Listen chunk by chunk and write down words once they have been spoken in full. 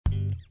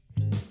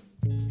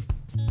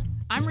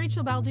I'm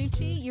Rachel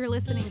Balducci. You're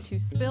listening to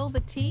Spill the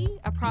Tea,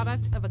 a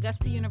product of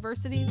Augusta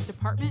University's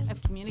Department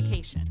of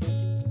Communication.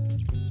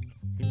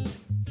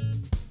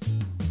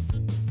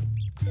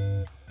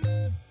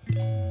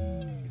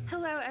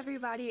 Hello,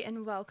 everybody,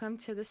 and welcome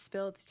to the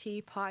Spill the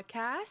Tea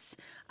podcast.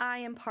 I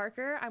am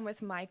Parker. I'm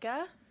with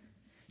Micah.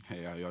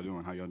 Hey, how y'all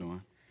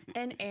doing?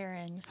 And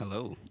Aaron.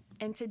 Hello.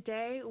 And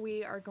today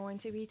we are going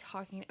to be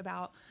talking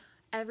about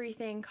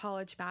everything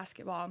college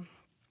basketball.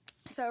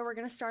 So we're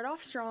going to start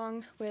off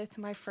strong with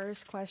my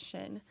first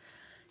question.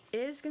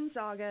 Is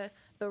Gonzaga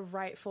the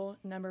rightful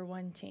number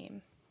one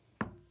team?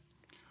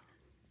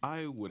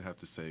 I would have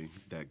to say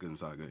that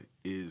Gonzaga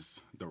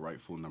is the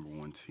rightful number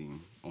one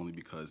team, only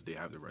because they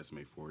have the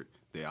resume for it.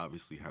 They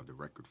obviously have the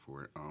record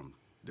for it.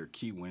 Their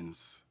key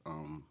wins,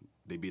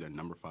 they beat a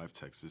number 5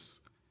 Texas.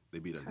 They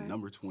beat a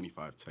number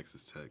 25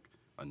 Texas Tech,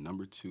 a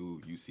number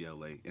 2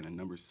 UCLA, and a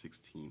number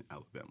 16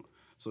 Alabama.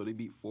 So they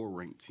beat 4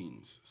 ranked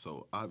teams.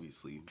 So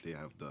obviously they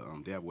have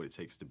what it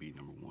takes to be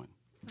number one.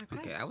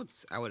 Okay,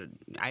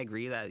 I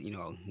agree that,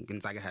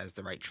 Gonzaga has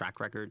the right track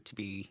record to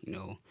be,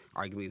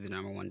 arguably the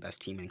number one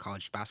best team in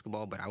college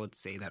basketball, but I would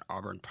say that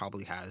Auburn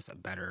probably has a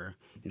better,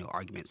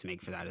 argument to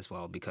make for that as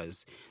well,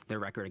 because their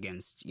record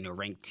against,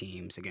 ranked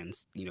teams,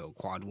 against,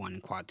 quad 1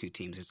 and quad 2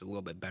 teams is a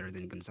little bit better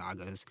than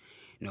Gonzaga's,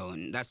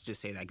 and that's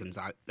just say that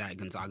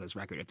Gonzaga's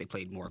record, if they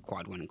played more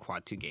quad 1 and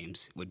quad 2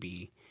 games, would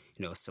be,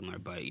 similar,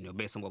 but,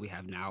 based on what we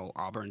have now,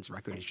 Auburn's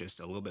record is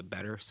just a little bit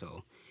better,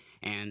 so...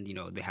 And,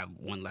 they have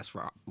one less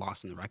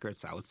loss in the record.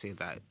 So I would say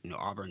that,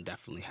 Auburn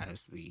definitely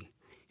has the,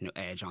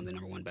 edge on the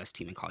number one best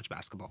team in college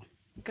basketball.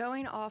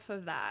 Going off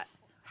of that,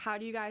 how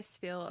do you guys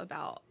feel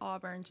about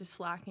Auburn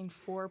just lacking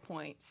 4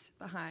 points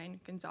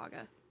behind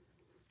Gonzaga?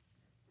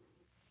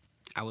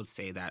 I would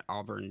say that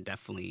Auburn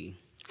definitely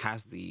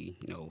has the,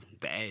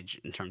 the edge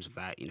in terms of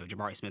that.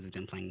 Jabari Smith has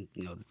been playing,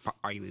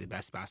 arguably the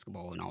best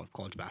basketball in all of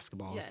college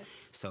basketball.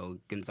 Yes. So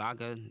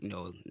Gonzaga,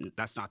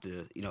 that's not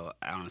the,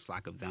 on a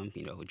slack of them.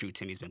 Drew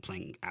Timmy's been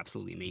playing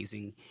absolutely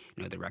amazing.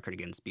 The record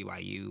against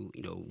BYU,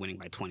 winning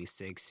by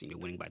 26,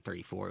 winning by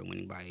 34, and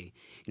winning by,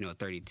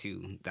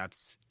 32.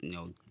 That's,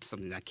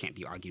 something that can't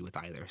be argued with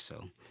either.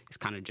 So it's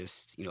kind of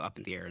just, up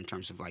in the air in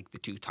terms of like the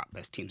 2 top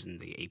best teams in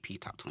the AP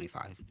top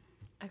 25.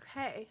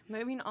 Okay,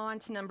 moving on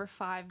to number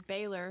 5,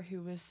 Baylor,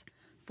 who was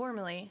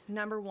formerly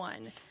number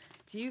 1.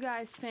 Do you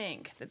guys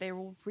think that they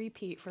will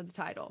repeat for the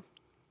title?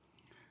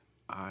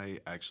 I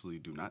actually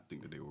do not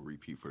think that they will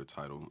repeat for the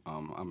title.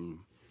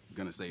 I'm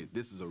going to say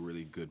this is a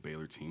really good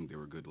Baylor team. They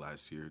were good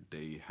last year.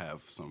 They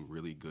have some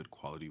really good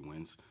quality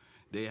wins.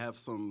 They have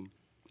some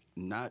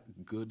not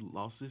good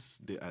losses,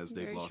 as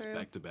they've lost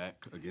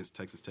back-to-back against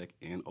Texas Tech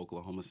and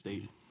Oklahoma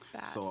State.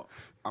 Bad. So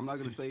I'm not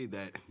going to say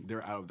that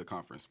they're out of the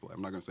conference play.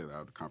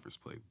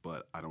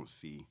 But I don't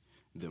see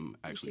them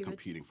actually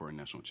competing for a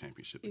national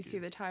championship. You see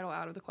the title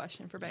out of the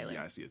question for Baylor?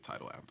 Yeah, I see a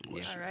title out of the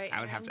question. All right,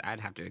 I'd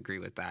have to agree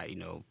with that.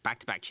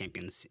 Back-to-back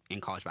champions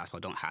in college basketball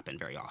don't happen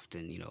very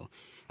often.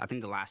 I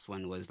think the last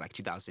one was like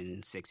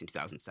 2006 and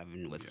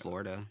 2007 with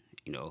Florida.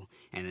 And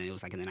then it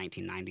was like in the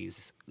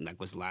 1990s, like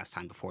was the last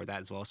time before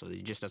that as well. So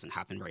it just doesn't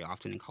happen very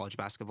often in college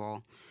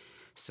basketball.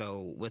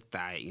 So with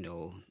that,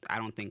 I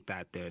don't think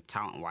that the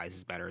talent-wise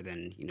is better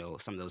than,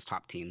 some of those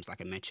top teams,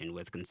 like I mentioned,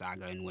 with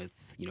Gonzaga and with,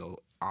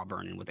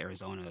 Auburn and with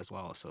Arizona as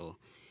well. So,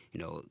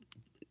 or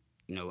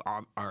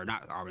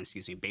not Auburn,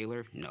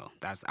 Baylor. No,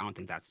 I don't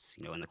think that's,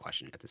 in the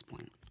question at this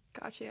point.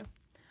 Got you.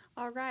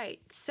 All right.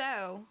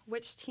 So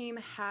which team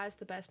has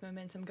the best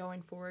momentum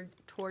going forward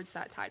towards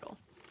that title?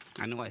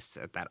 I know I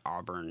said that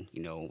Auburn,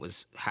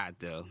 had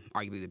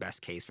arguably the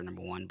best case for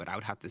number one, but I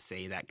would have to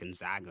say that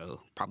Gonzaga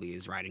probably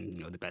is riding,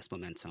 the best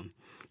momentum,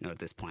 at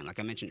this point.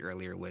 Like I mentioned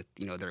earlier with,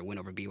 their win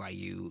over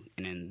BYU,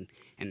 and then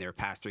in their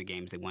past 3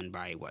 games, they won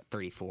by,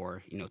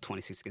 34,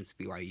 26 against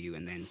BYU,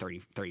 and then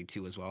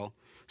 32 as well.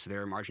 So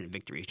their margin of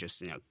victory is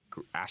just,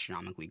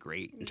 astronomically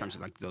great in terms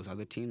of, like, those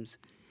other teams.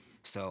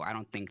 So I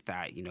don't think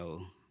that,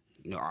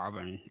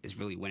 Auburn is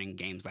really winning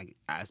games like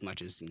as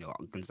much as,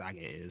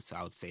 Gonzaga is. So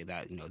I would say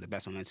that, the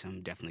best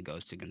momentum definitely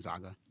goes to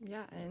Gonzaga.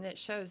 Yeah, and it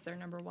shows they're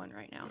number 1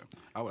 right now. Yeah,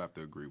 I would have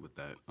to agree with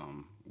that.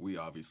 We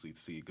obviously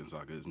see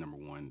Gonzaga as number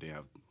 1.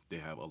 They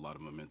have a lot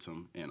of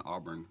momentum, and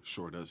Auburn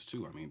sure does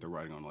too. I mean, they're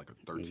riding on like a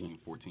 13,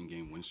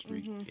 14-game win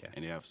streak,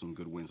 and they have some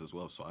good wins as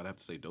well. So I'd have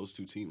to say those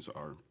 2 teams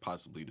are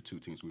possibly the 2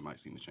 teams we might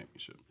see in the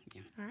championship.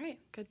 Yeah. All right,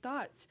 good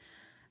thoughts.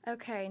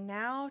 Okay,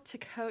 now to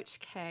Coach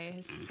K,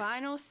 his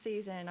final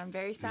season. I'm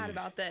very sad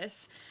about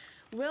this.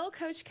 Will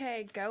Coach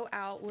K go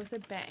out with a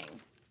bang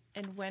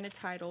and win a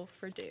title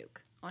for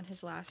Duke on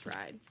his last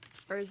ride?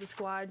 Or is the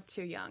squad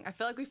too young? I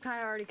feel like we've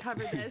kind of already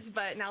covered this,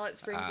 but now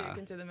let's bring Duke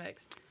into the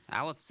mix.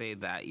 I would say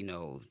that,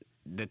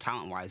 the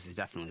talent-wise is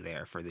definitely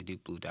there for the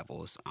Duke Blue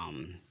Devils.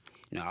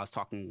 I was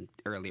talking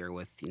earlier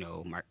with,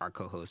 our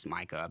co-host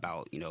Micah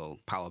about,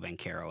 Paolo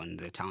Banchero and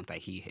the talent that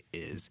he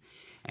is.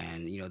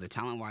 And, the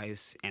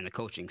talent-wise and the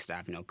coaching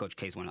staff, Coach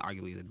K is one of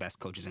arguably the best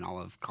coaches in all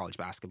of college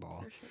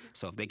basketball. Sure.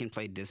 So if they can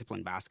play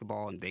disciplined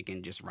basketball and they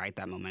can just ride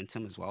that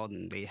momentum as well,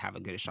 then they have a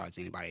good shot as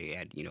anybody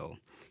at,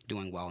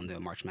 doing well in the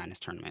March Madness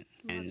tournament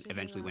and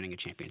eventually winning a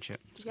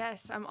championship. So.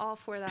 Yes, I'm all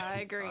for that.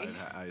 I agree.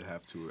 I'd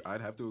have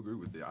to agree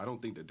with it. I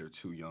don't think that they're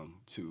too young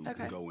to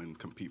go and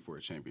compete for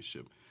a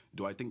championship.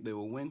 Do I think they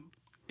will win?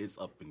 It's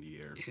up in the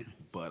air,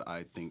 but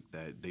I think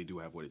that they do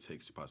have what it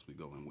takes to possibly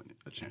go and win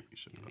a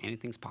championship.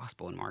 Anything's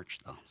possible in March,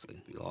 though, so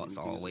it's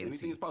all wait and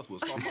see. Anything is possible.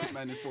 It's called March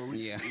Madness for a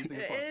reason. Anything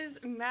is possible. It is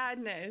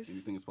madness.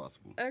 Anything is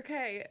possible.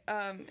 Okay,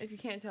 if you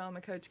can't tell, I'm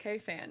a Coach K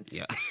fan.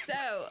 Yeah.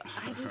 So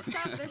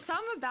there's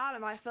something about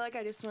him. I feel like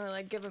I just want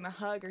to give him a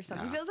hug or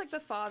something. He feels like the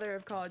father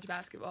of college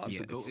basketball.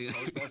 Yeah,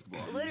 College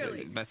basketball.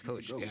 Literally. Best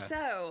coach. Yeah.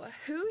 So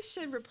who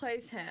should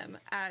replace him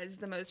as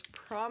the most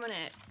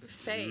prominent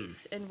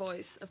face and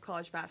voice of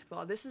college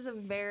basketball? This is a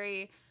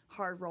very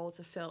hard role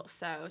to fill.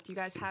 So do you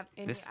guys have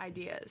any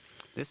ideas?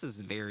 This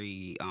is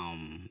very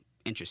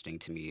interesting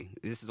to me.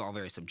 This is all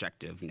very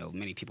subjective.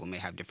 Many people may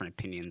have different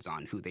opinions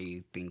on who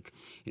they think,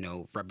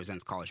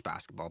 represents college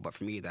basketball. But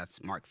for me,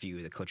 that's Mark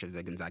Few, the coach of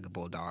the Gonzaga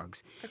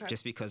Bulldogs,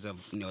 just because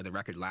of, the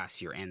record last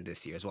year and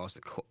this year, as well as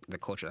the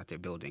culture that they're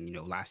building.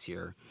 Last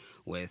year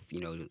with,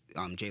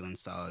 Jalen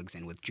Suggs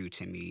and with Drew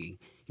Timme,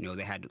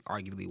 they had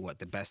arguably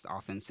the best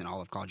offense in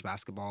all of college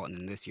basketball. And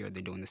then this year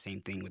they're doing the same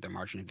thing with their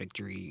margin of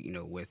victory,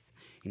 with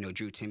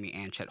Drew Timme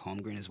and Chet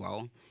Holmgren as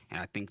well. And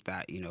I think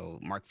that,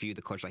 Mark Few,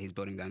 the coach that he's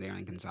building down there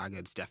in Gonzaga,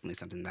 it's definitely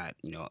something that,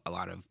 a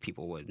lot of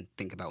people would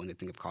think about when they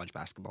think of college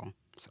basketball.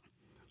 So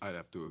I'd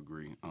have to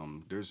agree.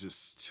 There's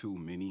just too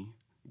many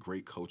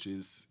great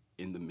coaches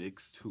in the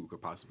mix who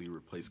could possibly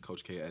replace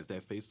Coach K as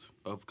that face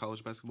of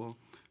college basketball.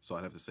 So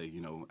I'd have to say,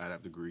 I'd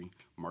have to agree.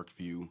 Mark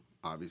Few,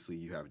 obviously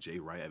you have Jay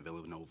Wright at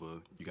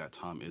Villanova. You got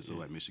Tom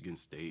Izzo at Michigan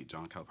State,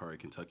 John Calipari at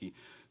Kentucky.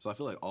 So I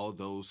feel like all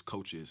those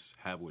coaches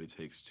have what it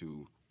takes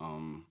to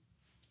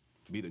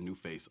be the new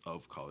face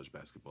of college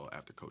basketball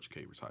after Coach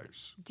K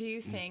retires. Do you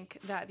think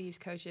that these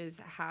coaches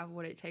have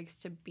what it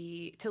takes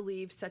to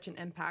leave such an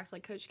impact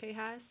like Coach K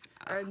has,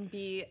 or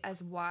be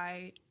as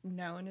wide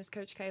known as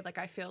Coach K?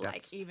 I feel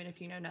like even if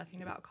you know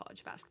nothing about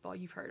college basketball,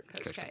 you've heard of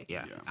Coach K.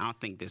 Yeah. I don't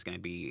think there's going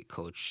to be a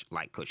coach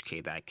like Coach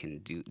K that can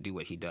do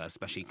what he does,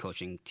 especially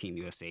coaching Team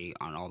USA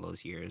on all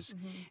those years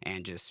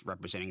and just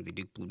representing the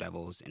Duke Blue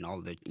Devils and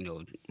all the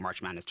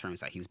March Madness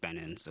tournaments that he's been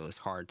in. So it's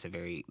hard to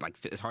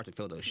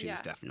fill those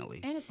shoes,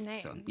 definitely. And his name.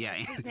 So, yeah,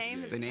 his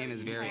name is the name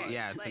is very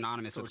it's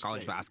synonymous with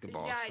college K.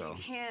 basketball. Yeah, so.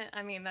 you can't.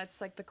 I mean, that's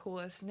the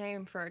coolest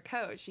name for a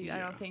coach. I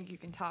don't think you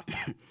can top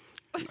that.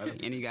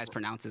 Any of you guys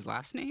pronounce his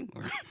last name?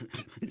 Or?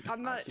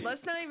 I'm not.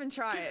 Let's not even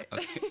try it.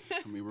 Okay.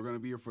 I mean, we're going to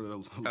be here for the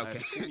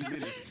last 20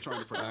 minutes trying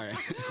to pronounce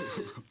it.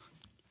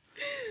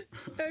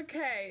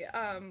 Okay,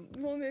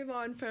 we'll move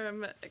on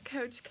from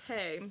Coach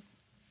K.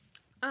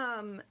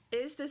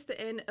 Is this the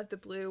end of the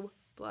Blue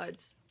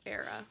Bloods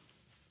era?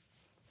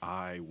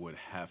 I would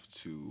have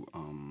to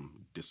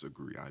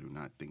disagree. I do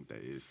not think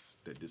that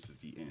this is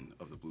the end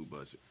of the Blue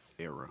Bloods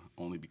era,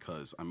 only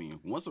because,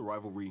 once a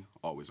rivalry,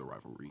 always a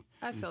rivalry.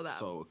 I feel that.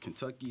 So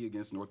Kentucky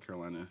against North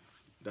Carolina,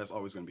 that's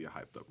always going to be a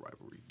hyped-up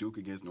rivalry. Duke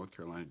against North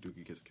Carolina, Duke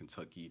against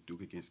Kentucky,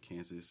 Duke against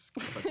Kansas,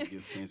 Kentucky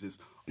against Kansas.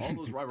 All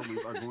those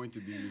rivalries are going to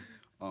be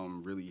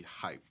really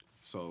hyped.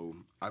 So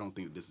I don't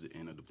think that this is the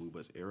end of the Blue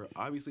Bloods era.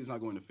 Obviously, it's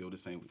not going to feel the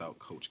same without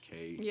Coach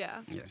K.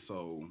 Yeah.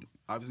 So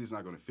obviously, it's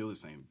not going to feel the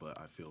same. But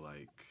I feel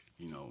like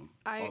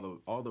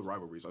all the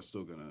rivalries are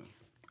still gonna.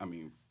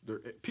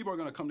 People are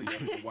gonna come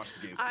together and watch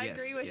the games. I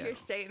agree with your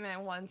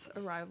statement. Once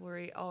a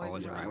rivalry,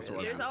 always a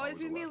rivalry. There's always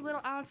going to be a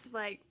little ounce of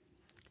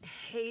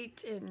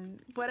hate and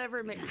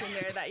whatever mixed in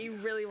there that you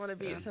really want to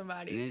beat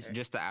somebody. And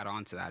just to add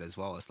on to that as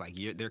well, it's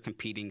they're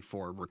competing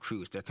for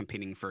recruits. They're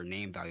competing for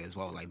name value as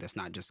well. That's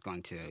not just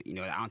going to,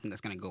 I don't think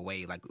that's going to go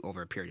away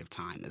over a period of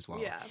time as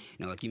well. Yeah.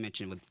 Like you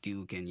mentioned with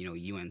Duke and,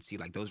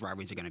 UNC, those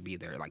rivalries are going to be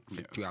there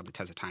throughout the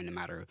test of time, no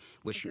matter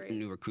which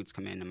new recruits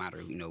come in, no matter,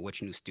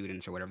 which new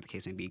students or whatever the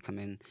case may be come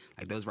in.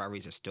 Those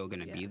rivalries are still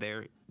going to be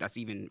there. That's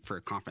even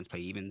for conference play,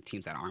 even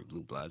teams that aren't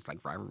Blue Bloods,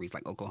 rivalries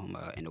like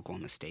Oklahoma and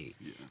Oklahoma State.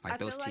 Yeah.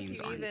 Those teams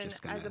aren't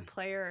just going to... As a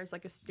player, as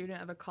a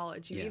student of a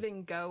college, you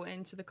even go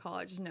into the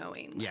college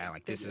knowing.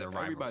 This is a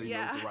rivalry. Everybody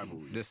knows the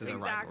rivalry. This is a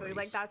rivalry.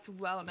 Exactly. That's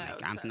well known.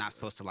 I'm not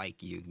supposed to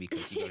like you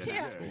because you go to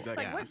that school.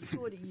 Exactly. What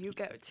school do you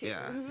go to?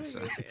 Yeah.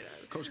 So.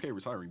 Coach K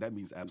retiring, that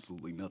means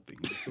absolutely nothing.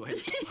 You still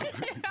hate you.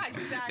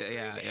 Exactly.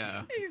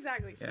 Yeah.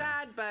 Exactly. Yeah.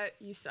 Sad, but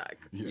you suck.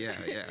 Yeah.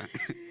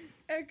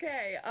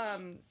 Okay,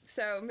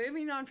 so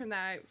moving on from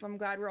that, I'm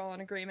glad we're all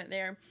in agreement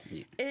there.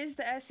 Yeah. Is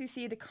the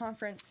SEC the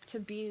conference to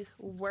be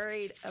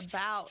worried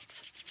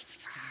about?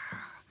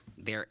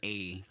 They're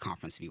a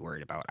conference to be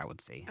worried about, I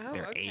would say.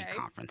 They're a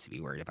conference to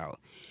be worried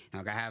about.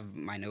 I have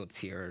my notes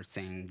here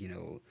saying,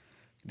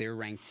 They're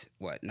ranked,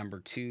 number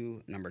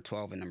 2, number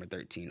 12, and number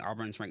 13.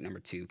 Auburn's ranked number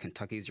 2,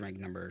 Kentucky's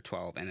ranked number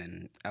 12, and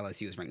then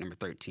LSU is ranked number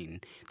 13.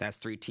 That's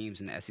 3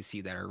 teams in the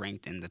SEC that are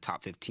ranked in the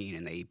top 15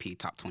 in the AP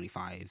top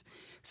 25.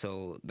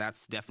 So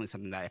that's definitely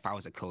something that if I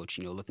was a coach,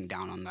 looking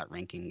down on that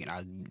ranking,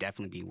 I'd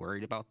definitely be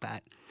worried about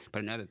that.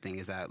 But another thing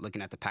is that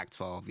looking at the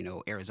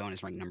Pac-12, Arizona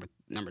is ranked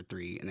number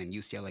 3, and then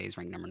UCLA is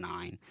ranked number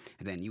 9,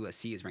 and then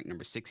USC is ranked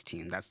number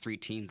 16. That's 3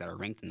 teams that are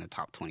ranked in the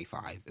top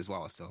 25 as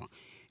well. So,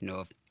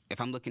 if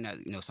I'm looking at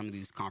some of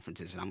these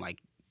conferences and I'm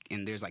like,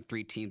 and there's like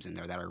 3 teams in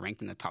there that are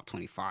ranked in the top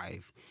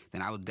 25,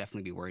 then I would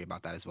definitely be worried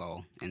about that as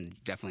well, and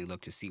definitely look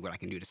to see what I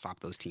can do to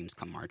stop those teams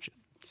come March.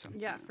 So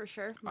yeah, for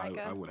sure,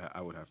 Micah.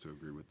 I would have to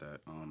agree with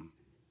that.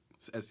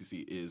 SEC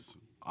is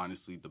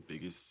honestly the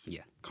biggest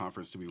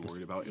conference to be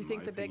worried about. You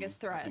think the biggest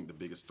threat? I think the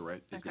biggest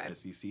threat is the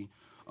SEC.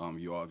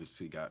 You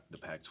obviously got the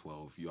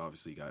Pac-12. You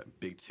obviously got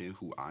Big Ten,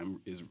 who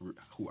I'm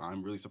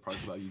really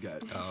surprised about. You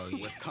got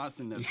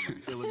Wisconsin that's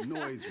ranked,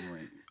 Illinois is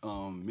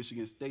ranked,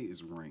 Michigan State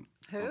is ranked.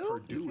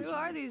 Purdue Who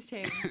are these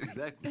teams?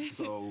 Exactly.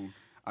 So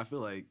I feel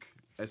like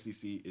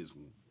SEC is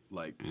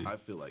I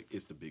feel like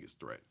it's the biggest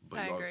threat. But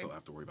I you agree. also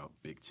have to worry about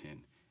Big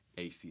Ten.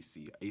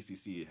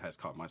 ACC has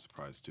caught my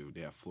surprise too.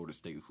 They have Florida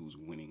State who's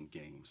winning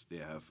games. They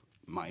have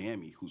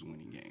Miami who's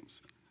winning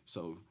games.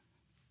 So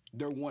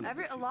they're one.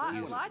 A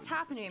lot's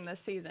happening this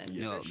season.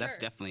 No, for that's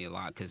sure. definitely a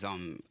lot because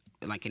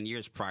like in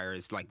years prior,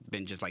 it's like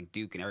been just like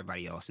Duke and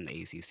everybody else in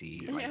the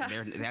ACC. Like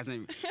there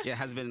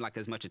hasn't been like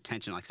as much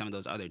attention like some of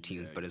those other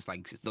teams, but it's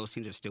like those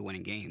teams are still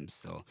winning games.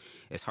 So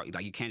it's hard.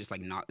 Like you can't just like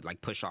not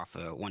like push off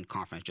one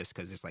conference just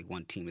because it's like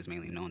one team is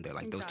mainly known there.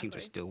 Like those teams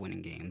are still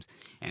winning games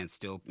and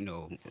still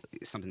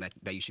something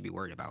that you should be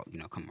worried about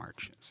come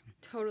March. So.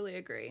 Totally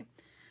agree.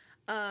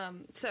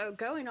 So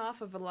going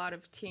off of a lot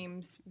of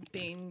teams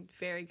being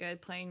very good,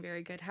 playing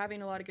very good,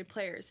 having a lot of good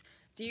players,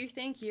 do you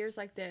think years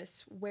like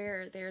this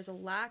where there's a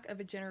lack of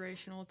a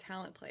generational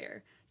talent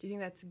player, do you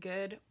think that's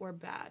good or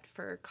bad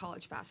for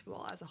college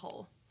basketball as a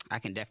whole? I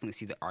can definitely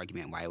see the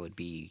argument why it would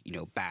be,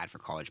 bad for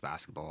college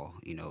basketball,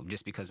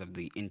 just because of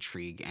the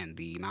intrigue and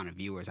the amount of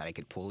viewers that it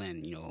could pull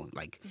in,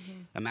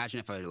 imagine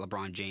if a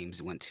LeBron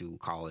James went to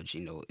college,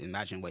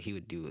 imagine what he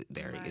would do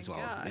there as well.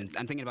 God. And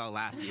I'm thinking about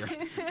last year.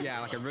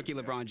 Like a rookie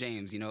LeBron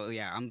James,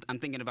 I'm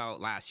thinking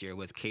about last year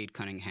with Cade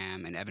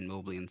Cunningham and Evan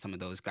Mobley and some of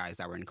those guys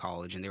that were in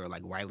college, and they were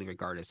like widely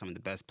regarded as some of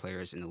the best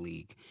players in the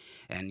league.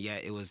 And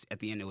yet at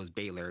the end it was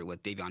Baylor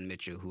with Davion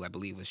Mitchell, who I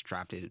believe was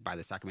drafted by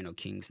the Sacramento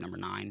Kings, number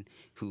 9,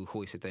 who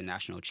hoisted the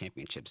national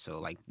championship.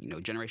 So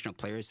generational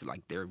players,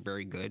 they're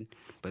very good,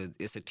 but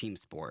it's a team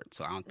sport.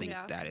 So I don't think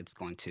that it's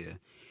going to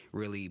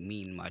really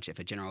mean much if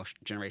a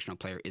generational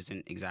player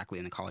isn't exactly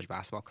in the college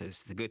basketball,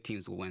 because the good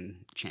teams will win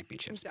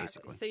championships,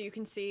 basically. So you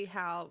can see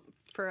how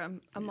for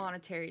a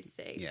monetary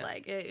stake,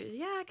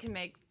 it can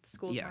make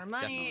schools more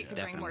money, it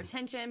can bring more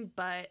attention,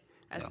 but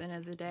at the end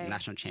of the day,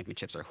 national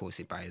championships are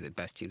hosted by the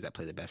best teams that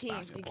play the best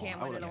basketball. You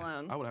can't win it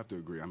alone. I would have to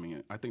agree. I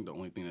mean, I think the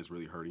only thing that's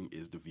really hurting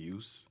is the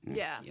views.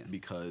 Yeah.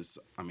 Because,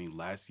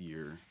 last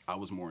year, I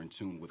was more in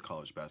tune with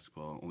college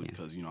basketball only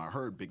because, I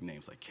heard big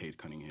names like Cade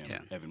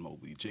Cunningham, Evan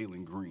Mobley,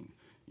 Jalen Green.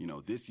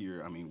 This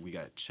year, we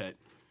got Chet,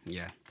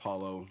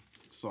 Paulo.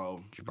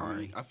 So,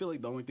 I feel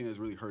like the only thing that's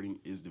really hurting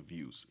is the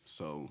views.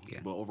 So,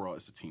 but overall,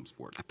 it's a team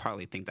sport. I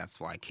probably think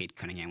that's why Cade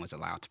Cunningham was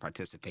allowed to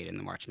participate in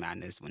the March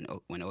Madness when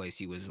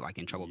OSU was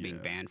in trouble being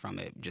banned from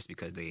it, just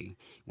because they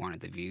wanted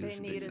the views.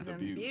 They needed the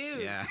views.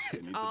 Yeah,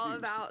 it's all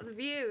about the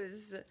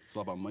views. It's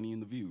all about money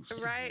and the views.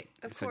 Right,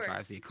 of course. It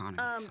drives the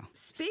economy.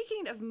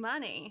 Speaking of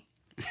money.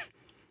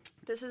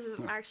 This is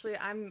actually,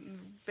 I'm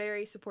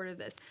very supportive of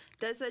this.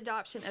 Does the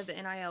adoption of the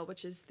NIL,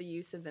 which is the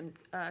use of them,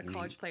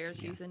 college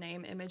players use the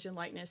name, image, and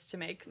likeness to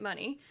make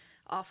money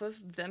off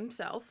of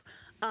themselves,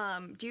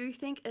 do you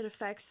think it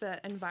affects the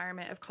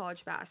environment of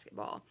college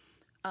basketball?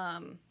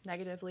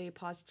 Negatively,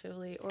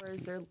 positively, or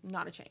is there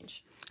not a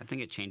change? I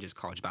think it changes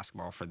college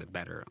basketball for the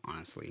better,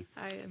 honestly.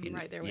 I am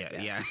right there with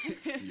you.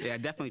 Yeah,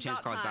 definitely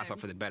changed college basketball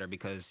for the better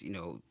because,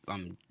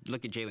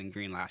 look at Jalen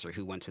Green last year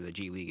who went to the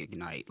G League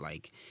Ignite.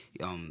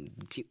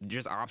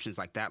 Just options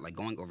like that, like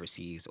going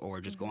overseas or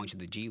just going to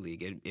the G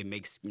League. It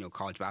makes,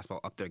 college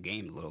basketball up their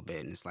game a little bit.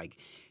 And it's like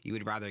you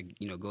would rather,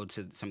 go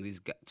to some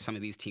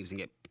of these teams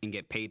and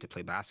get paid to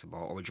play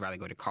basketball, or would you rather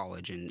go to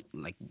college and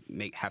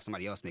have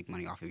somebody else make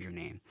money off of your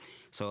name?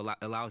 So it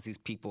allows these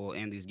people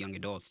and these young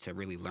adults to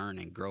really learn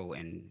and grow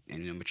and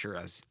mature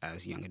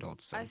as young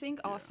adults. So, I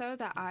think also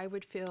that I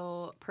would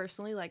feel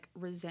personally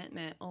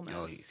resentment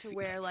almost,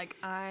 where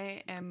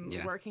I am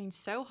working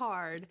so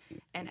hard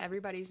and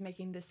everybody's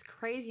making this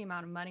crazy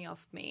amount of money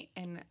off of me,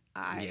 and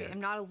I am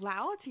not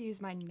allowed to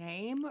use my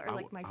name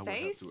or my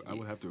face. I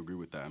would have to agree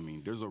with that.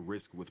 There's a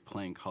risk with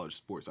playing college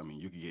sports.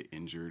 You could get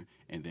injured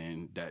and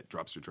then that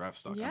drops your draft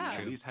stock. Yeah.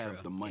 At least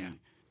have the money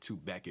to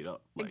back it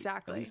up.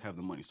 Exactly. At least have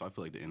the money. So I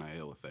feel like the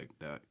NIL effect,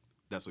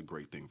 that's a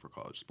great thing for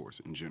college sports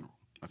in general.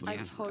 I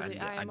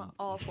am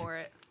all for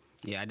it.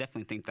 Yeah, I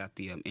definitely think that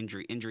the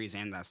injuries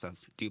and that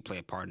stuff do play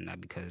a part in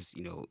that because,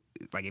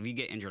 like if you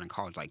get injured in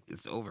college, like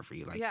it's over for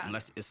you. Like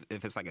unless if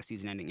it's like a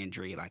season-ending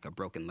injury, like a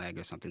broken leg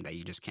or something that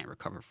you just can't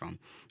recover from,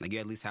 like you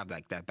at least have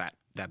like that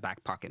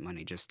back pocket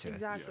money just to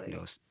exactly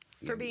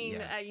for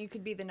being you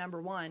could be the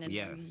number one and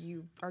then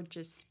you are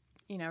just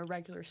a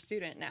regular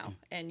student now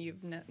and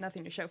you've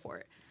nothing to show for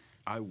it.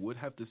 I would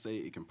have to say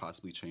it can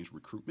possibly change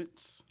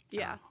recruitments.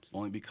 Yeah.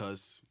 Only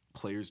because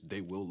players,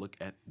 they will look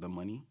at the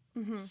money.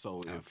 Mm-hmm.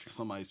 So if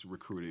somebody's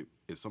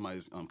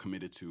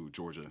committed to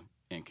Georgia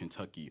and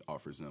Kentucky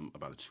offers them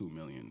about a $2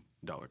 million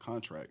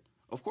contract,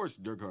 of course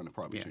they're going to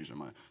probably change their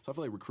mind. So I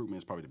feel like recruitment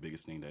is probably the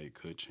biggest thing that it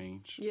could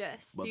change.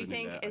 Yes. Do you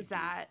think is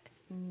that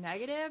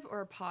negative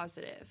or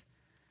positive?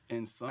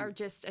 Or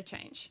just a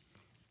change?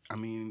 I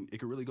mean, it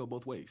could really go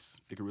both ways.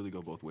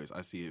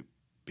 I see it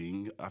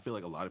I feel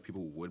like a lot of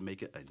people would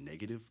make it a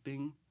negative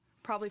thing.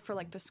 Probably for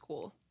like the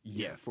school.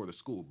 Yeah, for the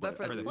school. But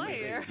for the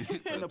player.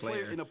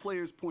 In a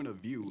player's point of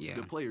view,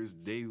 the players,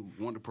 they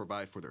want to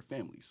provide for their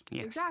families.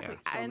 Yes, exactly.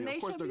 So, and of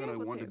course, they're going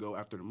to want to go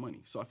after the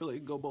money. So I feel like it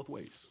could go both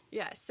ways.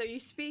 Yes. So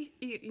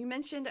you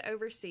mentioned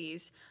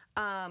overseas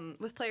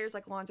with players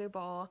like Lonzo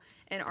Ball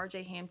and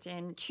R.J.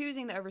 Hampton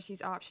choosing the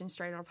overseas option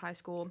straight out of high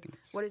school.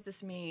 What does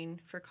this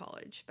mean for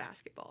college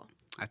basketball?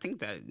 I think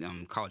that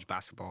college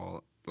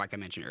basketball, like I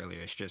mentioned earlier,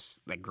 it's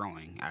just like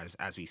growing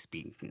as we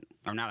speak,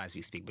 or not as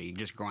we speak, but you're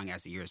just growing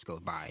as the years go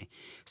by.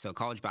 So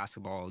college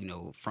basketball,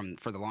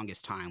 for the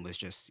longest time was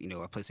just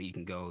a place that you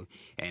can go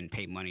and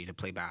pay money to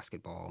play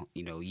basketball.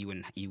 You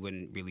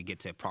wouldn't really get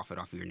to profit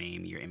off of your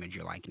name, your image,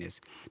 your likeness.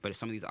 But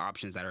some of these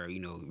options that are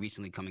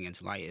recently coming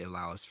into light, it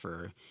allows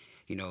for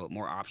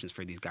more options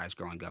for these guys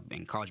growing up.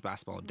 And college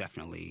basketball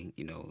definitely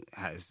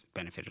has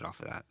benefited off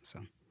of that. So.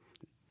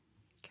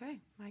 Okay,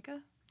 Micah.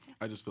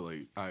 I just feel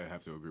like I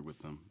have to agree with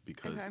them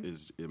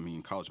because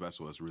college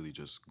basketball is really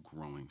just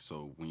growing.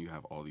 So when you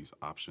have all these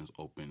options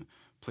open,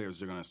 players,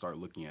 they're going to start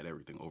looking at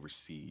everything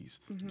overseas,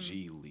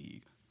 G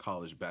League,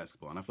 college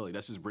basketball. And I feel like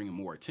that's just bringing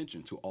more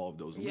attention to all of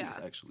those leagues,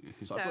 actually.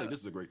 So I feel like this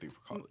is a great thing for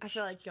college. I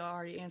feel like you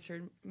already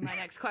answered my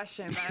next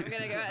question, but I'm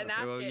going to go ahead and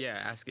ask it.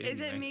 Yeah, ask it. Is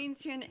it means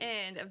to an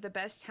end of the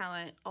best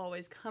talent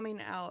always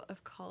coming out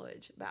of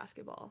college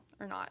basketball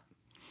or not?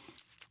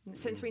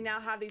 Since we now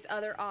have these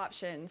other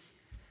options.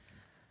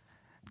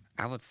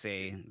 I would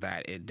say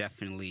that it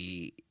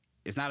definitely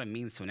is not a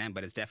means to an end,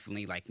 but it's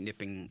definitely like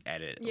nipping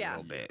at it a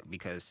little bit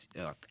because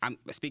I'm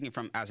speaking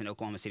from as an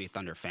Oklahoma City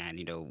Thunder fan.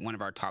 One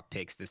of our top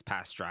picks this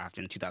past draft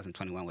in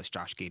 2021 was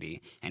Josh Giddey,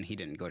 and he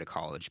didn't go to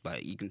college.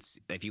 But you can,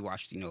 if you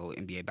watch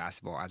NBA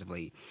basketball as of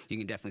late, you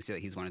can definitely see that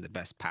he's one of the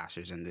best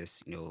passers in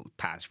this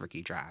past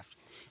rookie draft.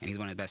 And he's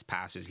one of the best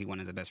passers. He's one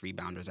of the best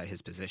rebounders at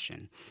his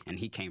position. And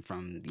he came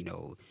from,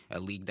 a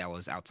league that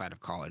was outside of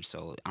college.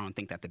 So I don't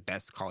think that the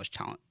best college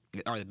talent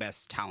or the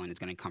best talent is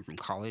going to come from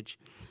college.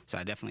 So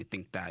I definitely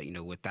think that,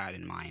 with that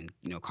in mind,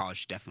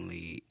 college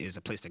definitely is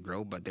a place to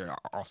grow, but there are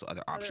also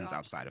other options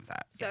outside of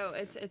that. So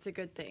it's a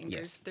good thing.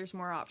 Yes. There's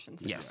more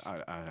options. Yes.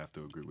 I have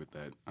to agree with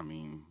that. I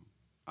mean,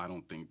 I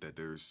don't think that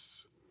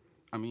there's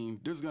going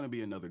to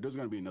be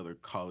another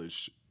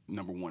college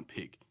number one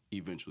pick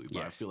eventually,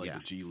 but I feel like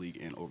the G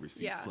League and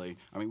overseas play.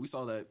 I mean, we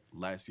saw that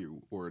last year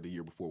or the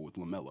year before with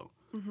LaMelo.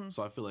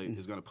 So I feel like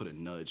it's going to put a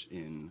nudge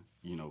in,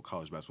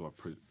 college basketball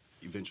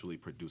eventually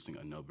producing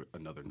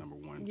another number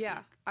one. Yeah,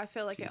 pick. I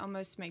feel like it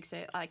almost makes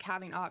it like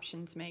having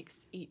options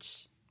makes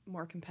each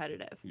more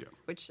competitive. Yeah,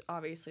 which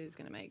obviously is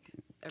going to make.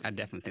 I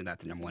definitely think that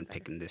the number one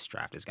pick in this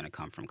draft is going to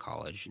come from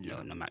college. No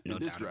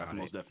this doubt draft, about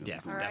most it.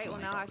 definitely. All right. Well,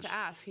 now I have to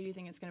ask, who do you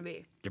think it's going to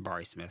be?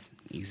 Jabari Smith,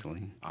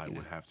 easily. I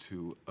would have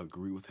to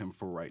agree with him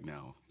for right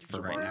now. For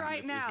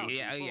right now.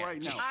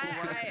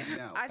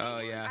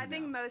 I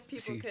think most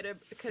people could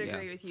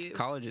agree with you.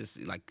 College is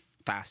like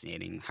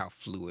fascinating how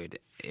fluid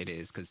it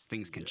is because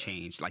things can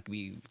change. Like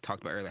we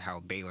talked about earlier, how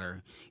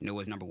Baylor,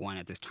 was number one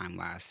at this time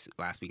last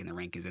week in the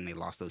rankings, and they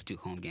lost those 2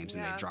 home games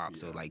and they dropped.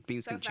 So like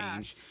things can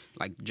change,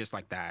 like just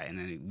like that. And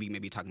then we may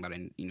be talking about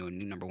a new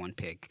number one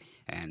pick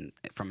and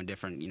from a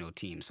different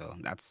team. So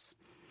that's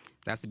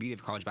the beauty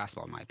of college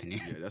basketball, in my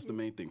opinion. Yeah, that's the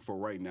main thing for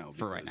right now.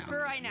 For right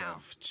now.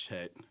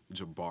 Chet,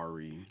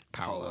 Jabari,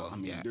 Paolo. I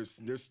mean,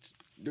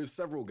 there's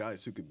several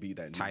guys who could be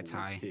that number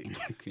one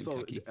pick.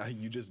 So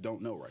you just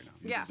don't know right now.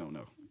 You just don't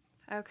know.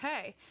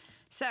 Okay.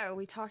 So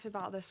we talked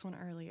about this one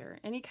earlier.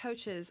 Any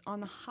coaches on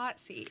the hot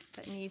seat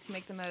that need to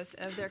make the most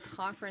of their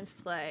conference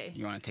play?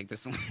 You want to take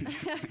this one?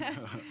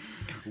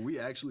 We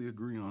actually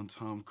agree on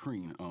Tom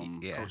Crean,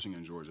 coaching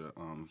in Georgia.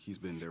 He's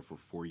been there for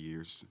 4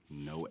 years,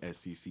 no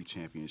SEC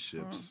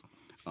championships.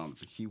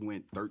 He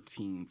went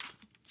 13th.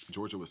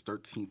 Georgia was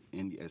 13th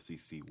in the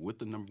SEC with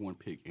the number one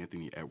pick,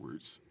 Anthony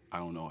Edwards. I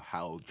don't know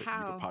how you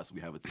could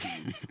possibly have a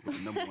team with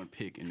the number one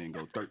pick and then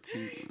go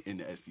 13th in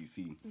the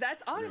SEC.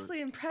 That's honestly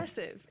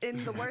impressive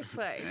in the worst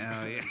way.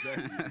 Oh, yeah.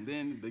 Exactly. And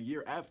then the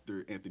year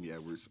after Anthony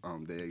Edwards,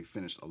 they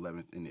finished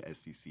 11th in the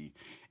SEC.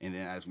 And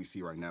then as we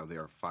see right now, they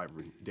are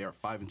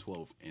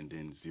 5-12 and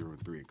then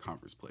 0-3 in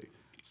conference play.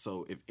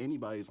 So if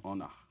anybody's on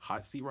the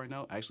hot seat right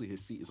now, actually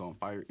his seat is on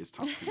fire. It's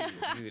Tom Crean.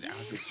 Dude,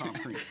 It's Tom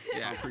Crean.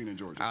 Tom Crean in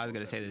Georgia. I was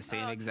gonna say the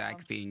same exact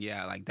Tom. thing.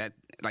 Yeah, like that.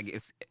 Like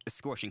it's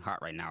scorching hot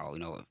right now. You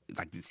know,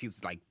 like the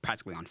seat's like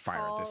practically on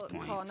fire at this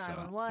point. Call So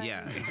 911.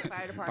 yeah,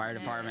 Fire department. fire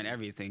department,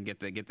 everything. Get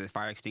the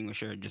fire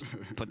extinguisher. Just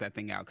put that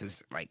thing out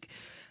because like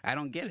I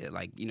don't get it.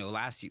 Like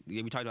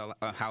we talked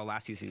about how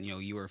last season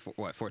you were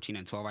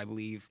 14-12 I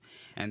believe,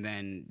 and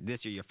then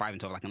this year you're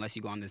 5-12. Like unless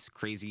you go on this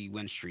crazy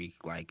win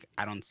streak, like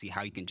I don't see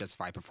how you can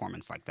justify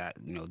performance like that.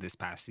 This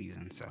past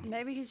season. So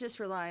Maybe he's just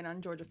relying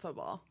on Georgia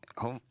football.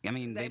 I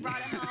mean They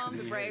brought him home.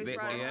 The Braves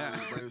brought him yeah.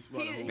 home.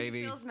 He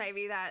Maybe. feels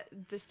maybe that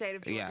the state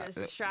of Georgia Yeah, is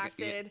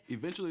distracted.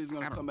 Eventually, it's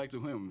gonna come back to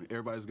him.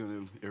 Everybody's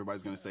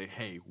gonna say,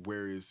 "Hey,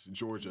 where is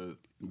Georgia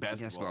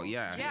basketball?"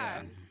 Yeah.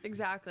 Yeah,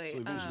 exactly. So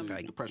eventually,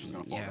 like- the pressure's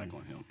gonna fall yeah. back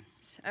on him.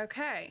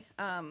 Okay.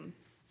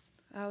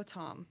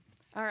 Tom.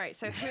 All right.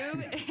 So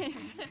who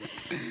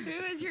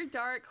is your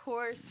dark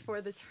horse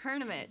for the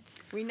tournament?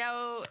 We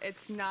know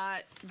it's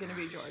not gonna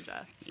be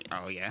Georgia.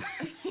 Oh yeah.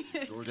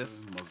 Georgia,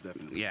 most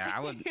definitely. Yeah, I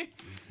would.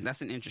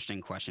 That's an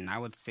interesting question. I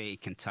would say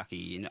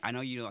Kentucky. I know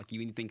when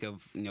you think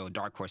of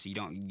dark horse, you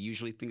don't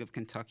usually think of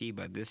Kentucky,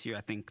 but this year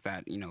I think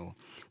that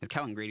with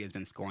Kellen Grady has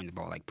been scoring the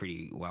ball like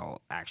pretty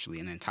well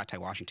actually, and then Ty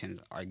Washington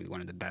is arguably one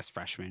of the best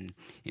freshmen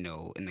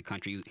in the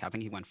country. I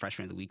think he won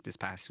freshman of the week this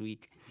past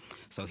week,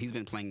 so he's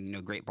been playing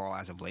great ball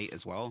as of late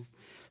as well.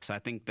 So I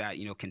think that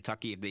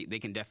Kentucky, if they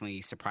can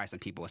definitely surprise some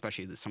people,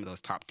 especially some of those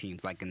top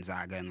teams like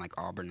Gonzaga and like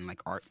Auburn and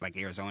like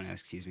Arizona,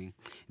 excuse me.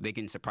 They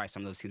can surprise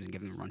some of those teams and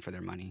give them a run for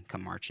their money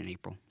come March and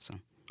April. So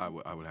I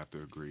would have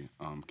to agree.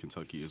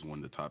 Kentucky is one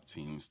of the top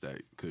teams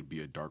that could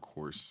be a dark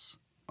horse.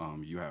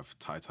 You have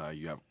Ty,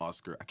 you have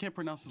Oscar. I can't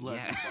pronounce his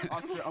last name. But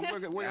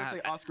Oscar, we're gonna say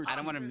Oscar. I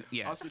don't want to.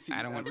 Yeah, Oscar T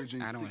is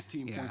averaging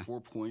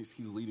 16.4 points.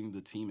 He's leading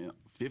the team in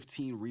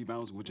 15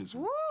 rebounds, which is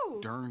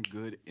darn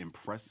good,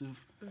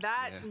 impressive.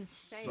 That's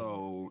insane.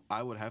 So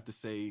I would have to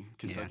say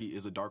Kentucky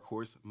is a dark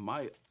horse.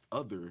 My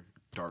other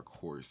dark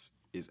horse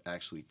is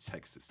actually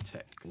Texas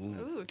Tech.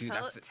 Ooh, dude,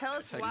 tell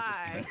us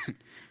why.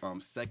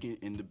 Second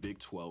in the Big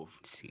 12.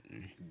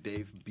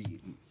 They've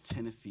beaten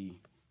Tennessee,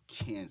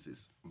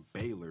 Kansas,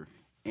 Baylor,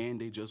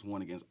 and they just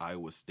won against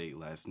Iowa State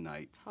last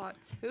night. Talk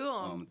to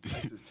him.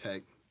 Texas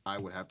Tech, I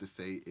would have to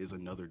say, is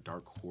another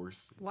dark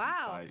horse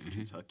besides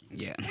Kentucky.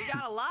 Yeah. We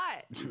got a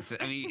lot.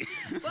 I mean,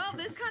 Well,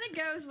 this kind of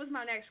goes with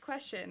my next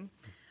question,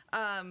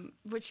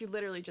 which you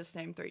literally just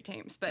named 3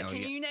 teams. But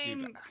can you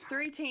name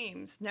 3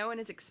 teams no one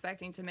is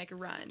expecting to make a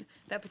run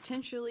that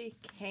potentially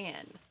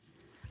can?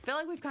 I feel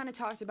like we've kind of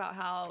talked about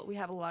how we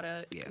have a lot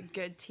of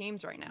good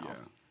teams right now. Yeah.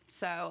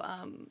 So,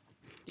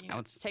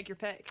 take your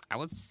pick. I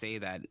would say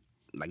that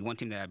like one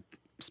team that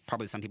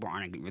probably some people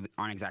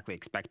aren't exactly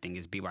expecting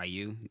is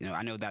BYU.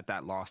 I know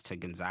that loss to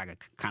Gonzaga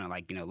kind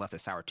of left a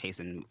sour taste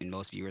in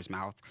most viewers'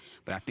 mouth.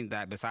 But I think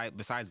that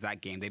besides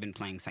that game, they've been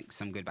playing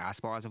some good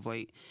basketball as of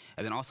late,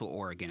 and then also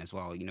Oregon as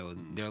well.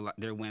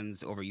 Their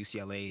wins over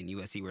UCLA and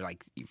USC were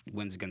like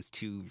wins against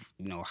 2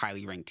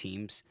 highly ranked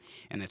teams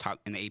in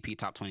the AP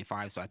top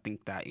 25. So I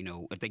think that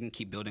if they can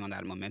keep building on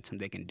that momentum,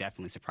 they can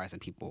definitely surprise some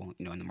people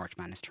in the March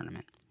Madness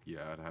tournament.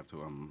 Yeah, I'd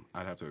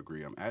have to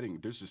agree. I'm adding.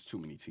 There's just too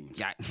many teams.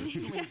 Yeah. There's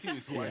too many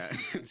teams who I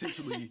see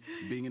potentially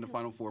being in the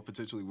Final Four,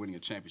 potentially winning a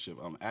championship.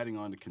 Adding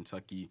on to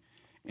Kentucky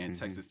and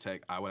Texas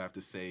Tech, I would have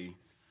to say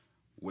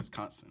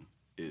Wisconsin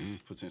is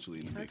potentially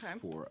in the mix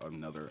for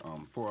another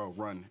for a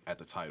run at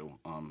the title.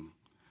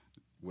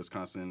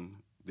 Wisconsin,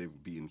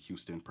 they've beaten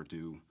Houston,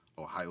 Purdue,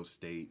 Ohio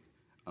State.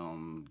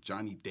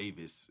 Johnny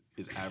Davis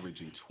is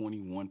averaging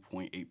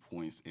 21.8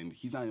 points, and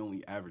he's not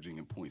only averaging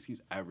in points,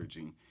 he's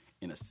averaging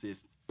in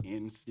assists,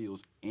 in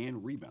steals,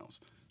 and rebounds.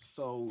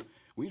 So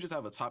when you just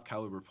have a top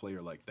caliber player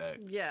like that,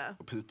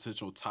 a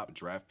potential top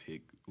draft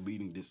pick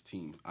leading this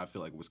team, I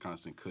feel like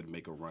Wisconsin could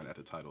make a run at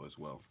the title as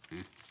well.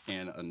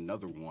 And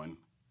another one,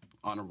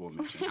 honorable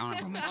mention.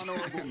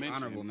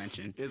 Honorable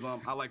mention is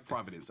I like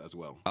Providence as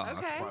well.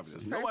 Okay.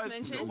 Providence.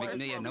 Nobody's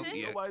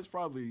Nobody's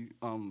probably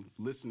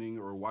listening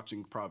or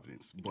watching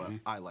Providence, but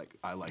I like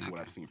what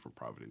I've seen from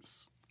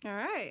Providence. All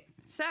right.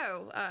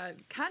 So,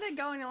 kind of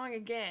going along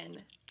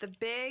again, the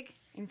big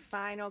and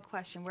final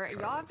question where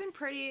y'all have been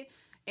pretty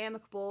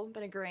amicable,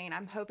 been agreeing.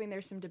 I'm hoping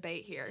there's some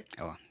debate here.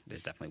 Oh, there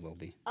definitely will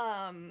be.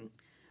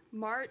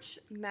 March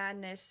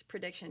Madness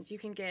predictions. You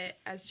can get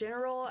as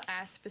general,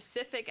 as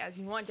specific as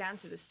you want, down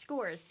to the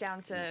scores,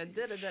 down to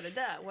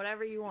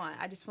whatever you want.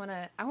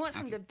 I want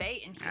some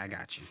debate in here. I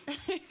got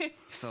you.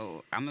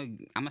 So I'm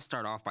gonna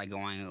start off by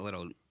going a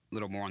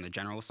little more on the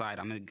general side.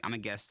 I'm gonna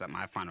guess that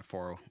my Final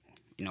Four,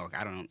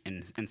 I don't know,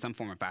 in some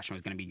form or fashion,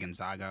 was going to be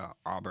Gonzaga,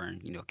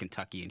 Auburn,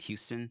 Kentucky, and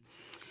Houston.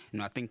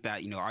 I think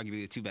that,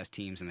 arguably the 2 best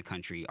teams in the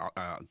country,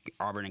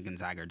 Auburn and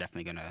Gonzaga, are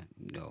definitely going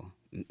to,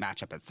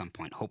 match up at some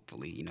point,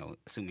 hopefully,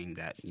 assuming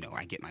that,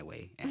 I get my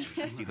way and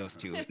I see those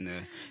 2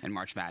 in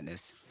March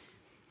Madness.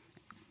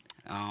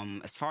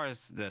 As far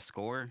as the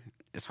score,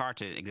 it's hard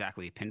to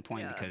exactly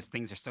pinpoint because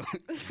things are so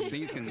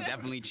things can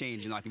definitely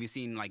change. And like if you've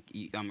seen like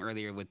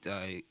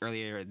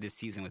earlier this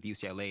season with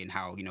UCLA and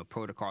how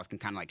protocols can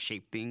kind of like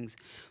shape things,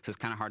 so it's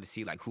kind of hard to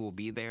see like who will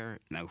be there,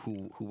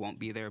 who won't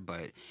be there.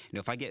 But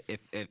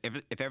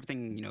if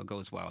everything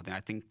goes well, then I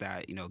think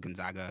that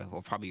Gonzaga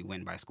will probably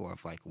win by a score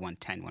of like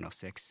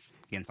 110-106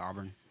 against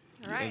Auburn.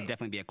 All right. It'll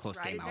definitely be a close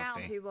Write game, it I would down,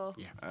 say. people.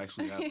 Yeah.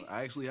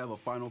 I actually have a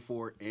Final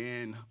Four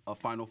and a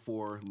Final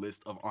Four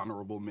list of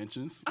honorable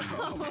mentions.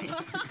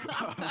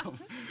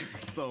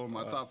 So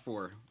my top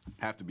four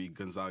have to be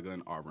Gonzaga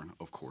and Auburn,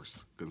 of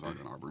course, Gonzaga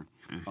and Auburn.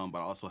 But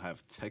I also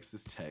have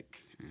Texas Tech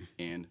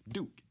and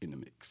Duke in the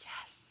mix.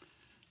 Yes.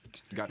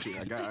 Got you.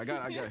 I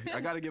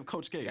got to give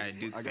Coach K. I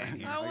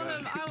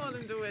want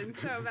him to win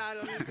so bad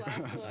on this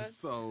last one.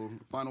 So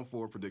Final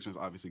Four predictions: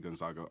 obviously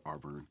Gonzaga,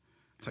 Auburn,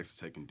 Texas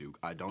Tech, and Duke.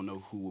 I don't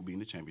know who will be in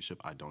the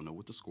championship. I don't know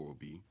what the score will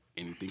be.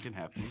 Anything can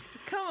happen.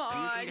 Come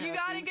on, you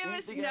gotta give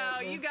us you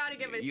gotta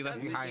give us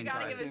some. You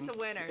gotta give us a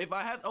winner. If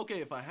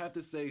I have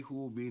to say who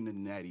will be in the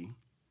Natty,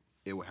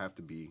 it would have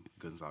to be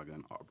Gonzaga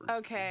and Auburn.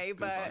 Okay,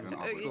 but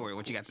Score.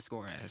 What you got the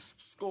score as?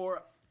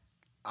 Score,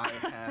 I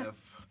have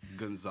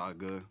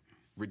Gonzaga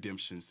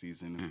redemption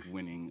season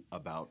winning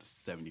about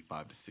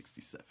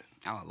 75-67.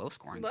 Oh, low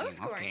scoring. Low game.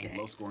 scoring. Okay. Game.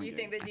 Low scoring You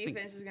game. think the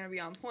defense is going to be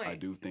on point? I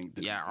do think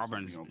the defense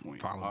Auburn's will be on point.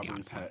 probably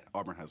on point.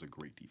 Auburn has a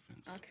great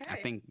defense. Okay. I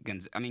think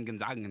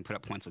Gonzaga can put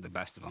up points with the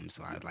best of them,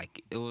 so I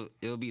like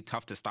it'll be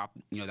tough to stop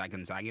that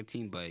Gonzaga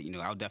team, but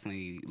I'll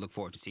definitely look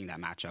forward to seeing that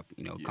matchup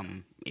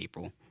come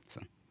April.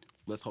 So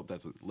let's hope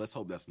that's the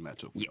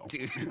matchup. yeah,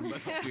 dude.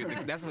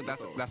 That's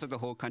what the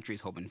whole country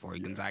is hoping for.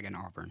 Gonzaga and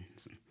Auburn.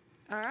 So.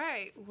 All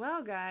right.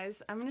 Well,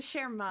 guys, I'm going to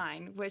share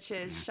mine, which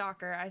is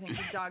shocker. I think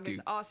Gonzaga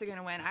is also going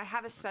to win. I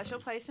have a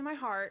special place in my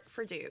heart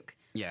for Duke.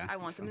 Yeah. I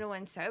want them to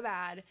win so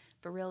bad,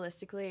 but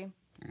realistically,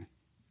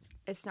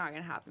 it's not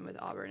going to happen with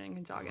Auburn and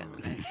Gonzaga in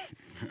the mix.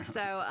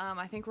 So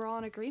I think we're all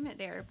in agreement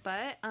there.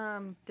 But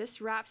this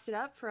wraps it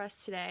up for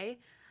us today.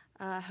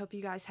 Hope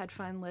you guys had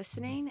fun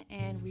listening,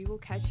 and we will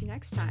catch you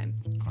next time.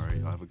 All right.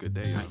 Y'all have a good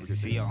day.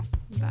 See y'all.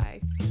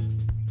 Bye.